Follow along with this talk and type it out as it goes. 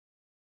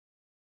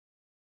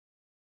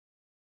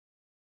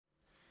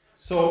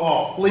So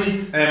our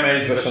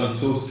FleetMS version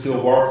 2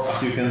 still works.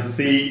 As you can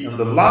see, in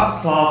the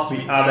last class we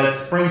added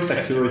Spring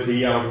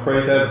Security and we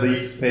created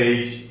this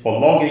page for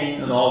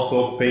login and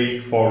also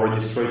page for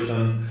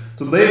registration.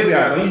 Today we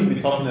are going to be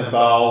talking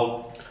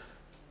about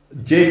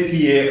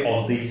JPA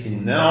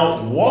Auditing.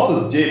 Now, what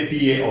is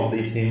JPA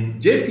Auditing?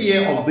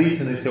 JPA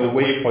Auditing is a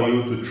way for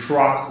you to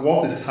track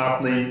what is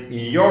happening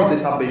in your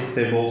database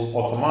tables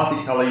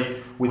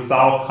automatically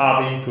without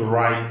having to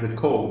write the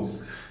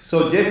codes.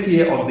 So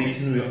JPA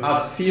Auditing will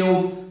add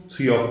fields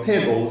to your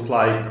tables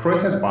like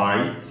created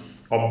by,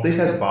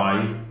 updated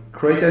by,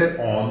 created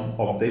on,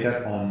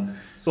 updated on.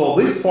 So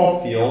these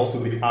 4 fields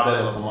will be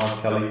added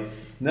automatically.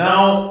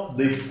 Now,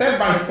 the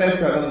step-by-step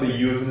we are going to be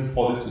using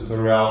for this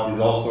tutorial is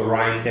also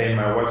right here in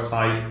my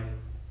website.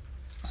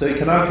 So you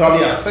can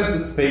actually access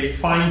this page,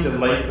 find the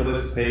link to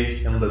this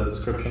page in the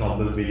description of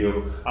this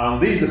video.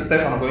 And this is the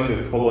step I'm going to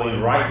be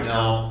following right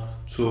now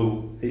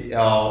to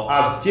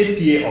add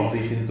JPA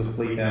Auditing to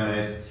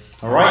FleetMS.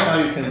 And right now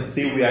you can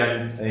see we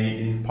are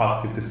in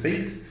part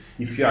 56.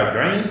 If you are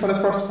joining for the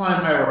first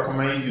time, I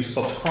recommend you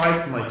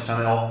subscribe to my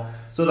channel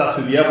so that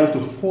you'll be able to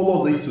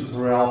follow this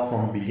tutorial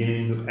from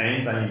beginning to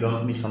end and you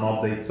don't miss an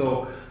update.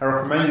 So I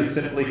recommend you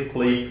simply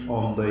click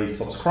on the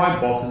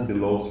subscribe button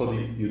below so that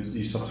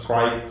you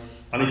subscribe.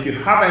 And if you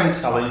have any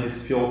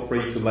challenges, feel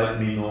free to let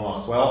me know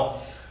as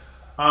well.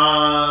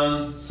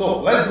 And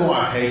so let's go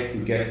ahead to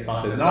get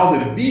started. Now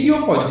the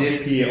video for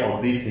JPA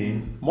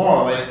Auditing, more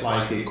or less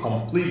like a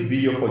complete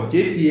video for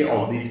JPA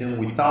Auditing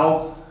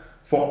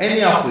for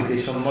any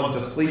application, not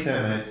just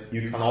FleetMS.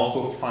 You can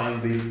also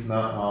find this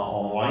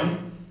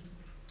online,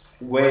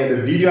 where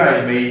the video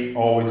I made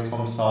always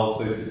comes out.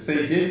 So if you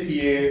say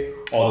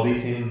JPA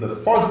Auditing, the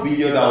first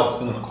video that's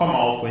going to come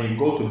out when you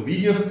go to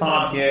Videos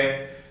tab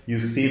here, you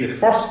see the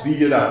first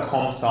video that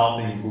comes out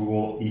in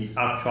Google is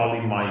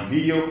actually my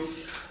video.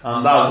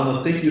 And that's going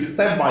to take you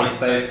step by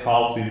step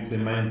how to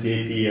implement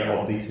JPA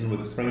Auditing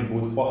with Spring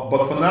Boot.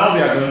 But for now, we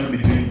are going to be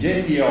doing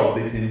JPA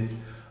Auditing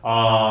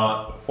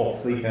for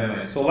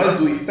FleetMS. So let's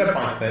do it step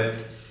by step.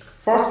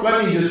 First,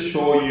 let me just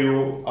show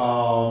you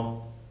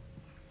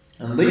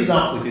in this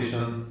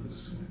application,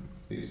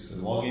 this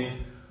login.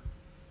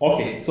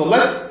 Okay, so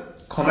let's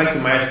connect to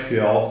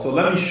MySQL. So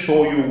let me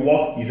show you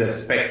what is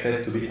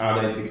expected to be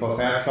added because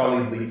I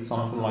actually did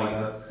something like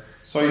that.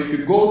 So if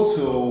you go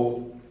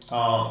to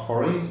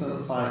for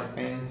instance, I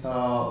enter,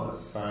 let's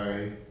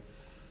say,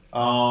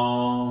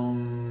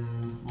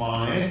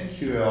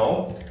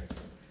 MySQL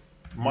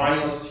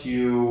minus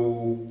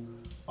U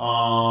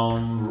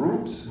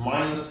root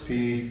minus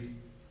P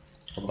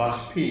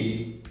dash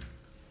P,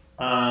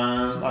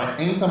 and I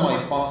enter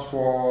my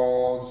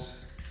password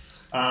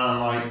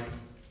and I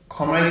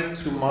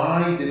connect to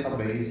my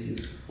database,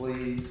 use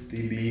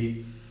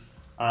FleetDB.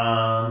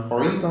 And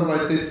for instance, I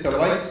say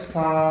select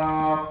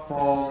star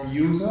from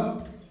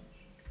user.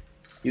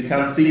 You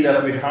can see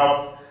that we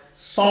have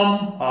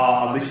some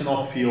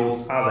additional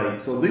fields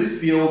added. So these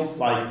fields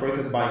like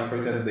created by,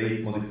 created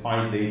date,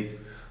 modified date,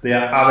 they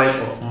are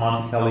added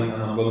automatically, and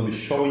I'm going to be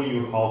showing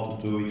you how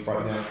to do it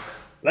right now.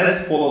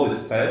 Let's follow the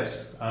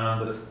steps,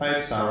 and the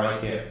steps are right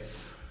here.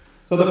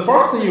 So the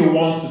first thing you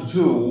want to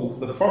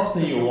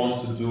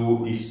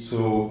do, is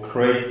to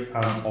create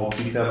an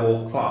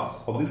auditable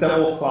class.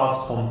 Auditable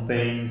class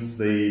contains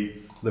the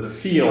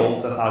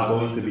fields that are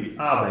going to be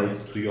added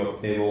to your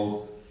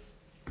tables.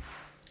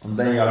 And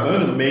then you are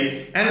going to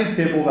make any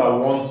table that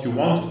you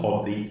want to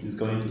audit is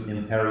going to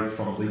inherit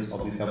from this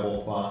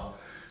auditable class.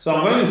 So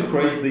I'm going to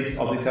create this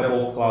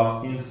auditable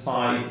class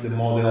inside the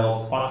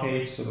models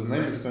package. So the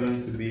name is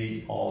going to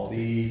be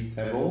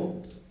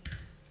auditable.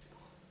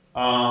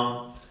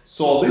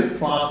 So this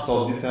class is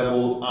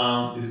auditable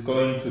and is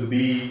going to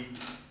be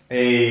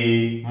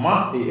a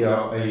mapped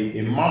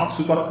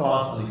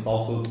superclass, and it's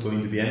also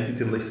going to be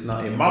entity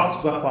listener. A mapped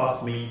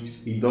superclass means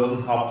you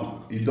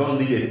don't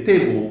need a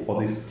table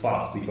for this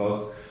class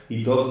because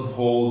it doesn't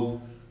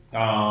hold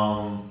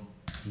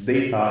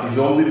data. It's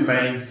only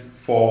meant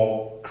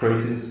for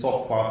creating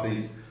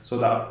subclasses so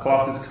that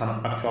classes can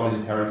actually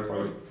inherit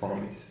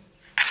from it.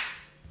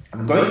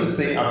 I'm going to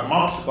say a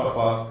mapped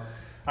superclass.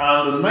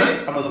 And the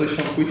next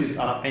annotation, which is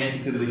an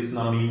entity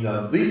listener, means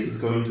that this is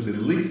going to be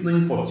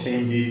listening for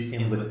changes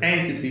in the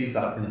entities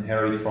that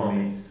inherit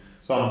from it.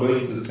 So I'm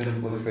going to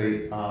simply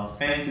say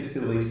entity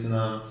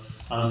listener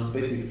and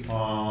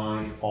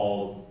specify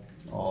all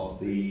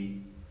the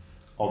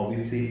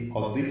auditing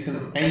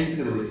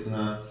entity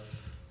listener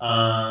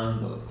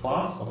and the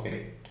class.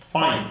 Okay,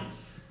 fine.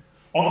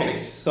 Okay,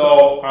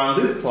 so and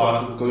this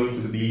class is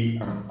going to be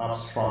an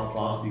abstract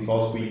class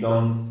because we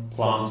don't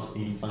plan to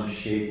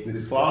instantiate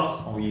this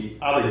class, and we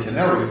add a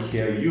generic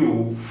here,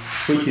 U,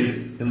 which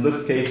is in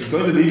this case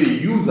going to be the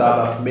user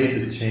that made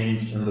the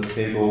change in the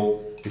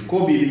table. It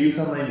could be the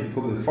username, it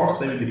could be the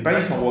first name, it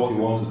depends on what you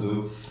want to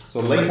do.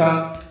 So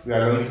later we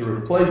are going to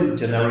replace the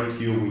generic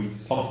U with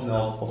something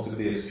else,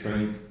 possibly a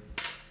string.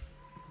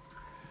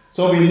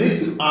 So we need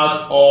to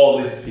add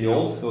all these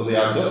fields. So there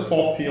are just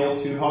 4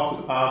 fields you have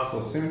to add.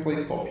 So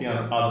simply copy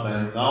and add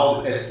them.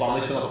 Now the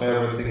explanation of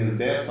everything is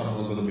there. So I'm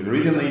not going to be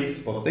reading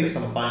it, but take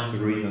some time to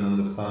read and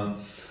understand.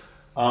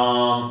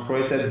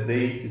 Created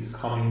date is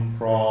coming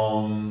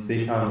from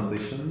data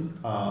annotation.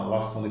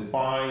 Last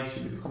modified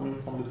should be coming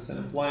from the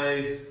same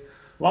place.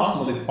 Last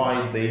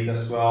modified date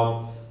as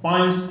well.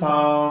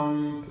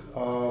 Timestamp,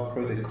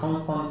 create a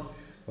constant.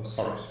 Oh,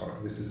 sorry,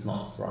 this is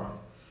not right.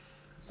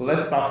 So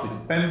let's start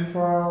with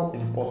temporal,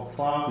 import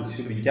class. It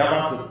should be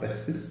Java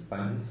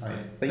persistence, I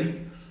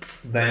think.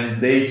 Then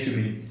date should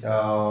be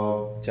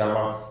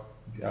Java.util.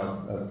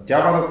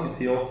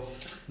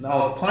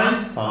 Now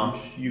timestamp,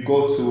 you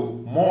go to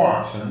more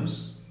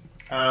actions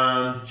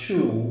and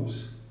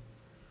choose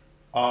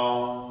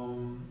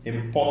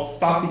import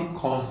static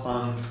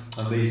constant,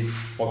 and this is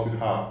what we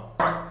have.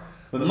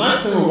 The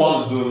next thing we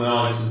want to do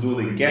now is to do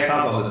the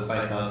getters and the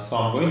setters. So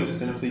I'm going to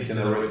simply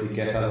generate the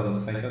getters and the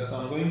setters. So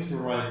I'm going to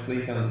right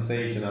click and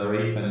say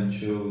generate and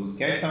choose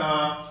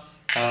getter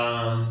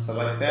and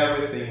select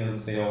everything and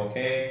say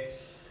OK.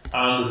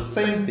 And the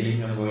same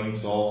thing, I'm going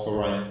to also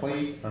right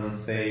click and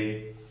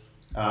say,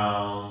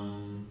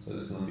 so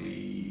it's going to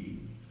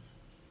be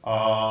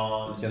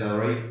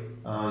generate,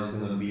 it's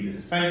going to be the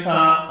center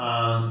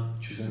and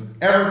choosing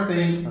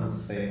everything and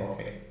say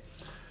OK.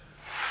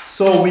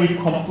 So we've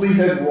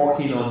completed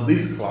working on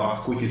this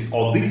class, which is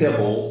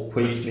auditable,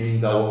 which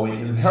means that when we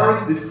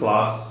inherit this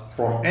class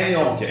from any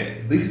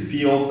object, these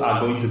fields are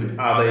going to be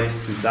added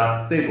to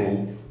that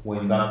table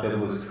when that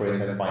table is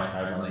created by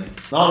Hibernate.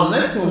 Now the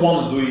next thing we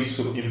want to do is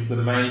to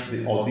implement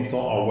the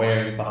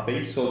auditor-aware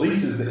interface. So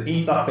this is the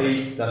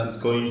interface that is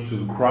going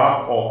to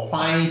grab or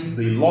find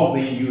the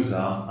logged-in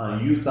user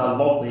and use that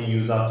logged-in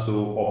user to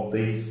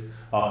update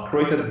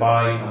created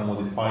by and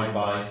modified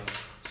by.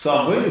 So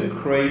I'm going to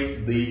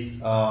create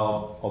this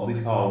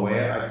auditor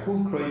aware. I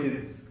could create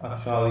it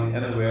actually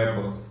anywhere,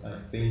 but I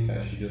think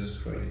I should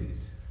just create it.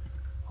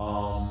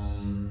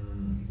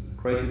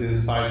 Create it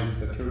inside the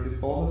security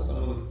folder. So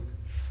I'm going to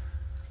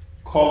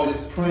call it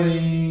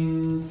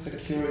Spring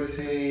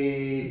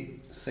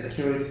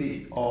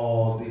Security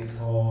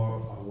Auditor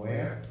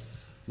Aware.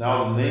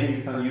 Now the name,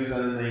 you can use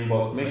any name,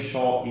 but make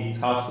sure it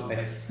has to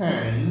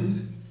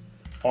extend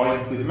or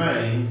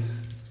implement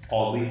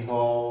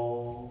auditor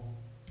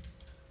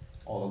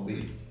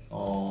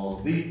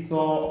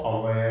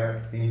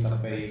aware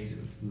interface.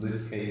 In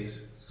this case,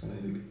 it's going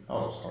to be,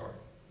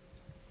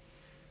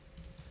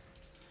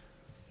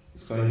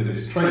 it's going to be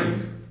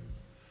string,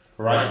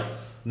 right?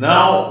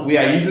 Now we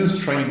are using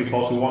string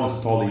because we want to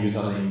store the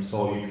username.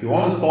 So if you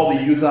want to store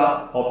the user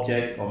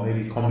object, or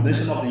maybe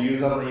combination of the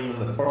username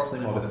and the first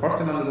name, or the first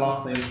name and the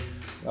last name,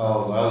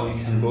 well,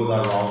 you can go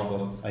that route,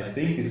 but I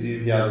think it's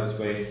easier this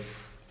way.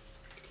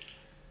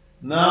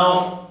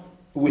 Now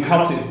we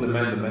have to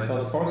implement the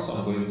method first, so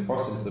I'm going to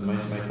first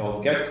implement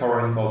method get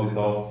current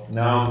auditor.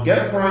 Now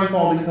get current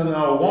auditor,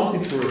 now I want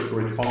it to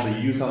return the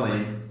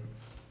username.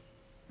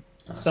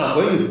 So I'm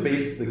going to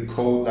paste the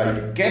code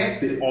that gets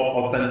the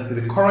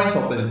current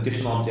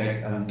authentication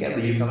object and get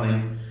the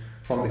username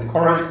from the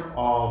current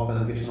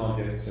authentication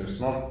object. So it's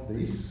not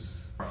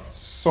this.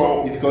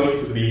 So it's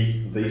going to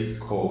be this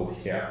code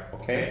here,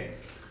 okay?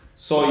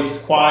 So it's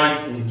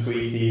quite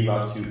intuitive,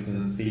 as you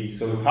can see.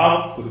 So we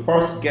have to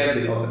first get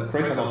the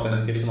create an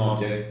authentication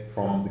object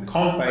from the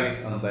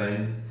context, and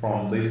then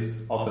from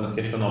this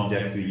authentication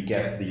object we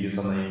get the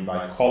username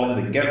by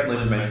calling the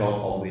getName method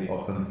of the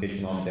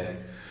authentication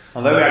object.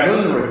 And then we are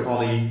going to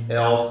return it,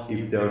 else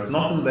if there is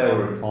nothing there,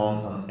 we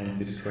return an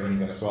empty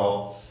string as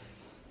well.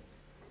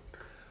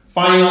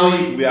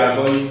 Finally, we are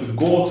going to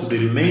go to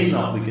the main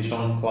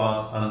application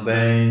class and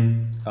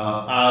then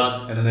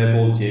add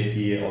enable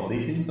JPA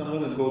auditing. So I'm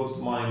going to go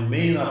to my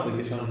main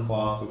application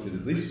class, which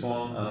is this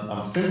one, and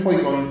I'm simply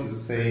going to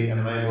say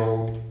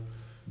enable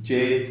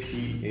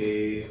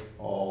JPA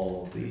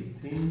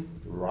auditing,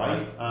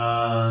 right?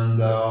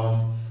 And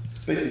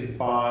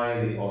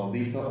specify the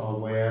auditor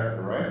aware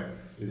ref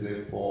is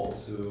equal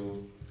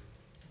to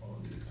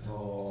auditor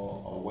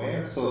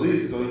aware. So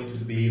this is going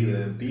to be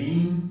the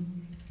bean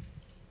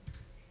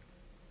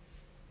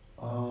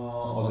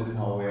auditor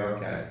aware.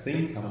 Okay, I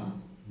think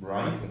I'm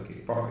right.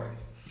 Okay,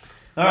 perfect.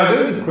 Now I'm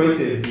going to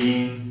create a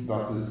bean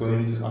that is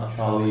going to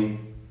actually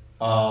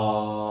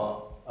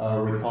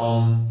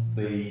return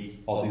the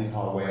auditor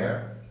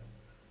aware.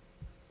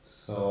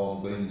 So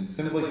I'm going to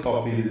simply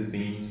copy this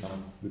bean,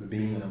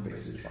 and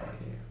paste it right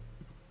here.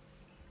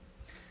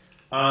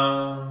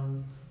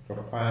 And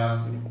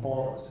requires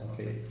import.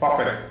 Okay,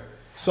 perfect.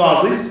 So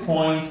at this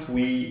point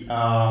we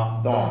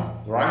are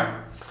done, right?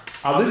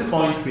 At this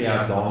point we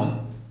are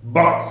done.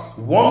 But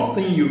one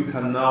thing you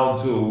can now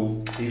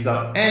do is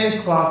that any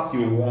class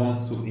you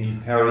want to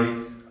inherit,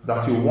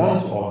 that you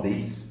want to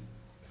audit,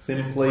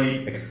 simply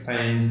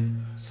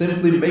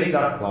make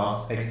that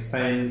class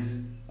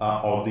extend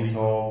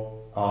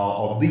auditable,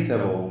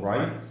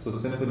 right? So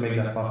simply make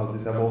that class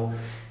auditable.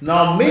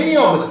 Now, many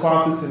of the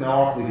classes in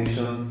our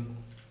application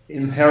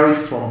inherit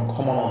from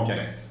common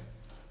objects.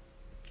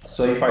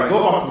 So if I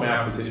go back to my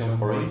application,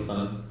 for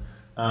instance,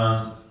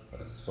 And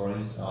for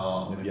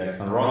instance, maybe I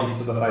can run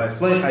it so that I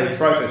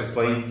try to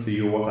explain to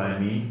you what I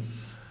mean.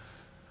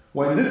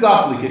 When this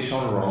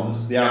application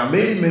runs, there are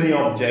many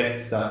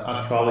objects that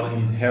actually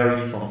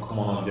inherit from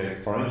common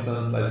objects. For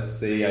instance, let's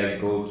say I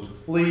go to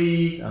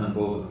Fleet and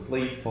go to the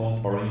Fleet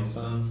phone, for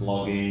instance,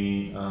 log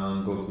in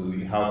and go to,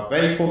 we have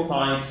vehicle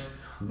types.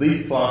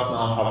 This class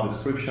now have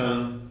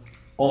description,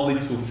 only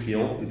 2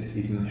 fields.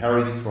 It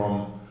inherits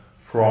from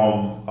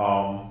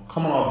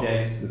common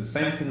objects, the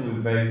same thing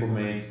with vehicle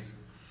makes,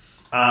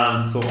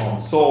 and so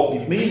on. So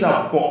it means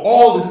that for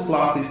all these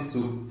classes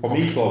for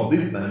me to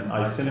update them,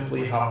 I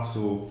simply have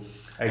to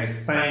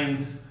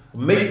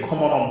make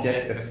common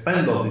object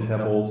extend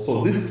auditable.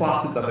 So these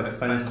classes that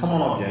extend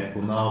common object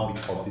will now be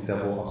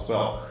auditable as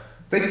well.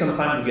 Take some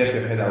time to get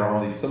your head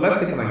around it. So let's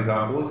take an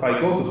example. If I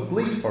go to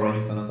Fleet, for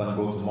instance, and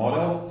go to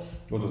Model,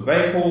 go to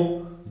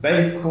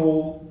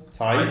Vehicle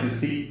type, you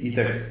see it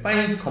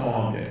extends common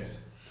object.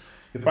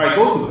 If I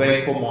go to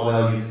Vehicle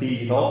Model, you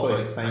see it also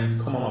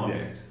extends common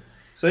object.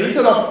 So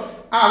instead of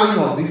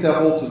adding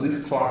auditable to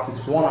these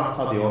classes one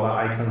after the other,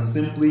 I can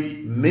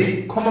simply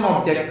make common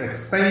object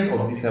extend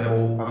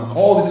auditable, and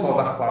all these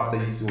other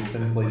classes will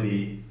simply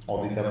be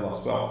auditable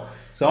as well.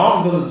 So what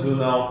I'm going to do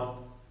now,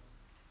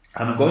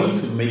 I'm going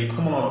to make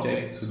common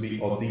object to be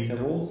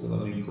auditable. So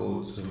let me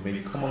go to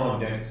make common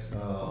objects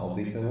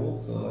auditable.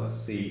 So let's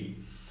see.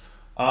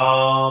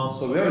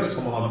 So where is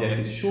common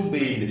object? It should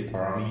be in the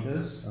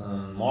parameters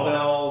and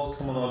models,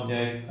 common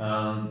object,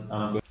 and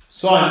I'm going.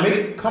 So I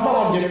make common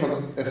object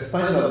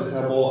extend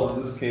auditable.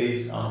 In this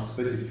case, I'm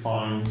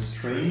specifying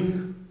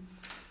string.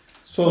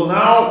 So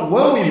now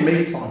when we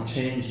make some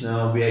change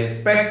now, we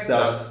expect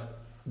that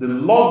the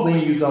logged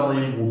in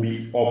username will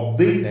be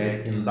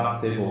updated in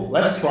that table.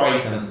 Let's try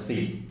it and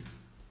see.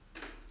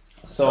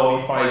 So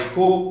if I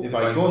go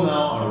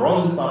now and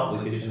run this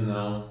application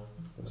now,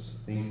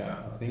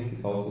 I think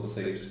it also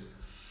saves.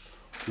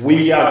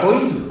 We are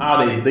going to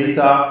add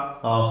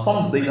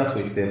some data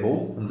to a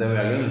table, and then we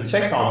are going to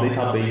check our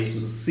database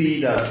to see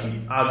that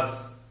it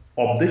adds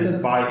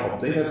updated by,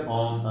 updated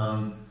on,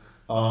 and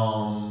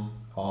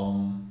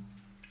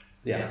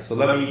yeah. So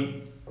let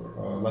me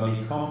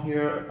come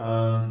here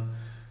and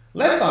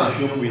let's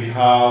assume we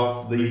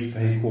have this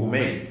vehicle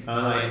make,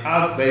 and I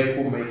add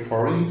vehicle make,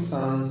 for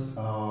instance,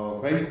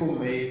 vehicle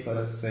make,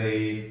 let's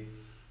say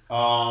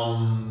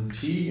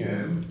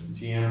GM,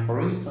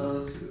 for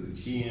instance,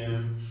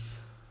 GM,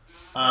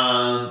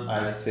 and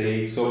I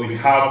say, so we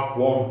have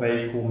one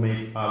vehicle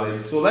make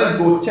added. So let's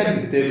go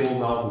check the table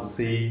now to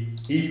see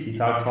if it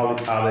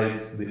actually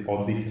added the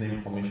auditing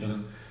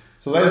information.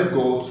 So let's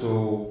go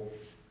to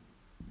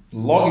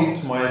log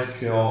into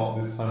MySQL.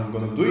 This time I'm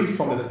going to do it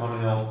from the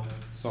terminal.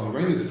 So I'm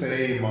going to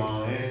say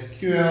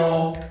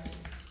MySQL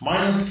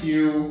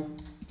 -u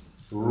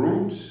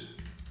root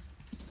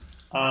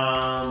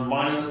and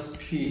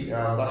 -p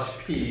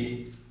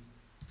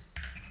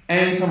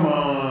enter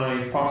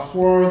my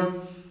password,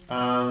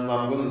 and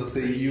I'm going to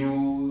say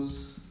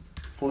use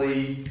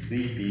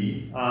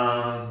FleetDB.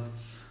 And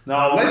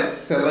now let's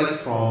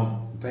select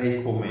from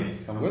vehicle make.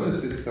 So I'm going to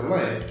say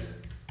select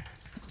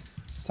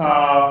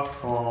start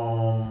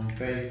from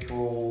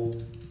vehicle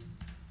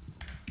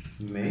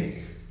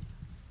make.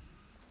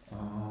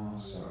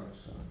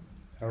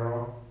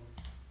 Error.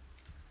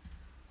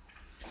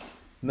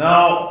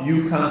 Now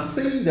you can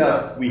see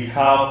that we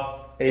have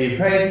a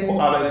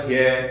vehicle added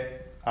here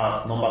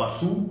at number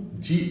 2,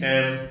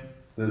 GM,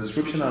 the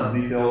description and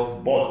details,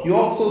 but you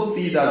also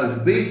see that the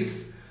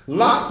dates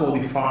last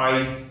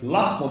modified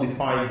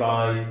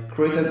by,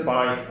 created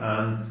by,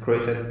 and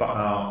created by,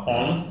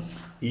 on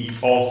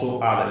is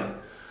also added.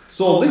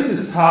 So this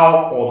is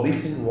how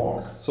auditing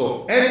works.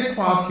 So any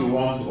class you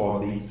want to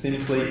audit,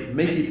 simply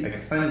make it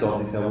extend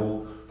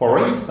auditable. For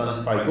instance,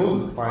 if I go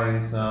to the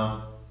client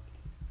now,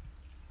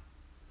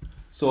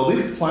 so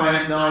this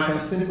client now, I can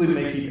simply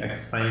make it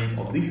extend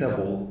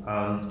auditable,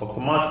 and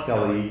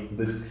automatically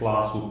this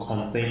class will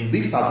contain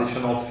this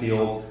additional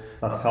field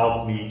that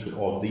help me to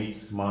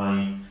audit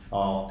my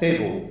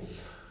table.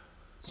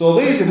 So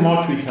there is a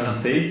much we can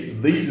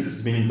take. This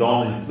has been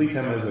done in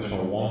FleetMS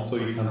version 1, so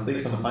you can take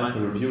some time to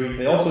review it.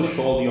 I also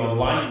showed you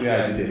online where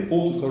I did a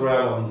full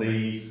tutorial on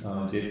this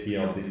JPA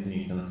Auditing.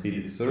 You can see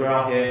the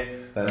tutorial here.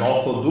 Then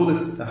also do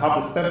this, have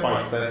the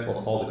step-by-step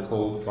plus all the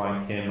code right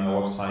here on my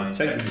website.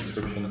 Check the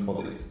description for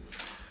this.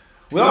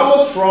 We're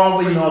almost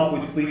rounding up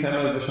with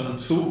FleetMS version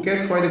 2.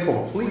 Get ready for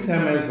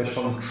FleetMS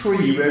version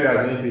 3, where we are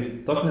going to be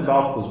talking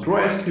about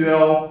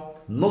PostgreSQL,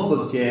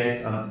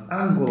 Node.js, and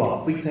Angular.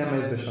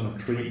 FleetMS version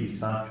 3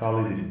 is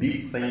actually the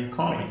big thing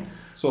coming.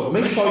 So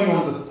make sure you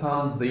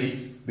understand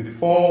this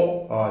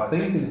before, I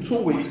think in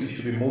 2 weeks we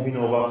should be moving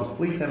over to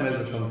FleetMS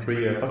version 3.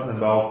 We're talking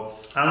about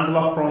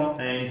Angular front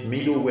end,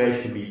 middleware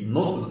should be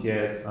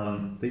Node.js,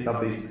 and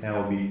database here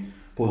will be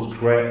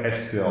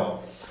PostgreSQL.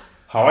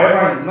 However,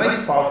 in the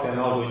next part, we're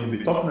now going to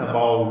be talking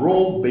about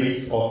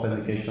role-based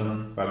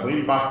authentication. We're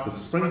going back to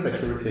Spring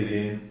Security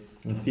again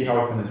and see how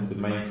we can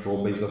implement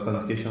role-based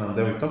authentication, and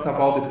then we talk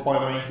about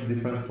deployment to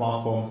different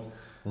platforms,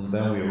 and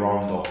then we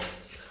round up.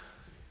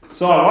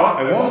 So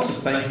I want to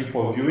thank you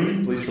for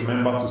viewing. Please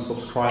remember to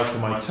subscribe to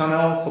my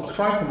channel.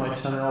 Subscribe to my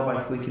channel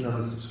by clicking on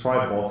the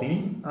subscribe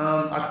button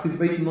and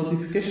activate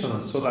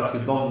notifications so that you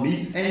don't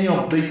miss any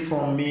updates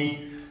from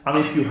me. And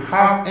if you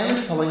have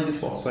any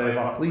challenges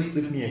whatsoever, please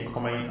leave me a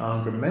comment,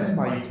 and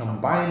remember you can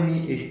buy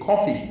me a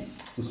coffee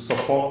to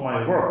support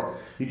my work.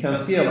 You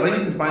can see a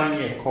link to buy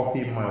me a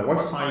coffee on my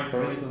website.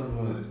 For instance,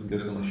 I'm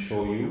just going to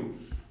show you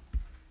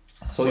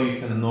so you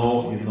can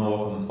know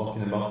what I'm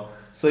talking about.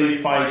 So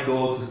if I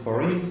go to,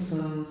 for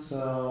instance,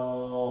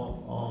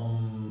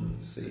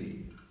 let's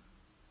see.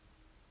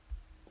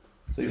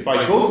 So if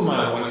I go to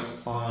my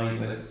website,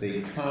 let's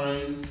say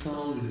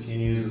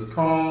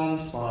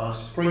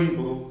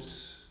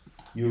kindson.genius.com/springbooks,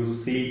 you'll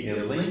see a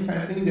link.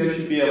 I think there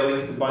should be a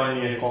link to buy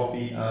me a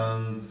coffee,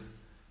 and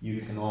you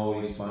can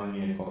always buy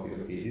me a coffee.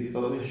 Okay, this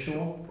doesn't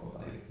show up,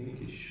 but I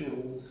think it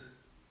should.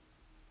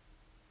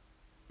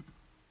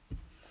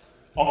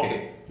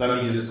 Okay,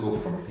 let me just go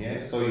from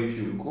here. So if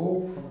you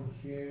go from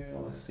here,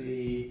 let's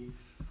see.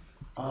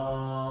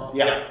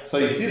 Yeah, so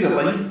you see the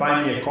link,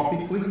 buy me a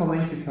coffee. Click on the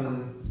link, you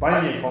can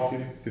buy me a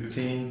coffee,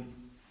 15,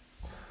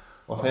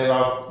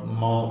 whatever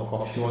amount of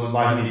coffee you want to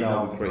buy me,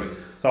 that would be great.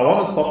 So I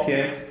want to stop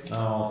here.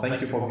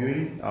 Thank you for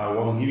viewing. I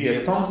want to give you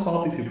a thumbs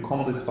up if you've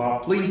come this far.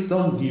 Please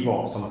don't give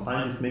up.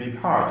 Sometimes it may be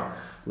hard.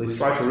 Please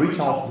try to reach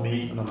out to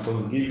me, and I'm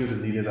going to give you the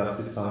needed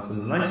assistance.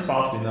 In the next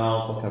part, we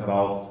now talk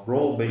about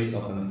role-based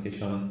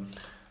authentication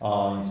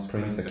in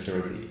Spring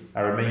Security.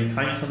 I remain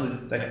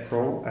Kindson, the Tech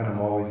Pro, and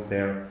I'm always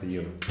there for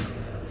you.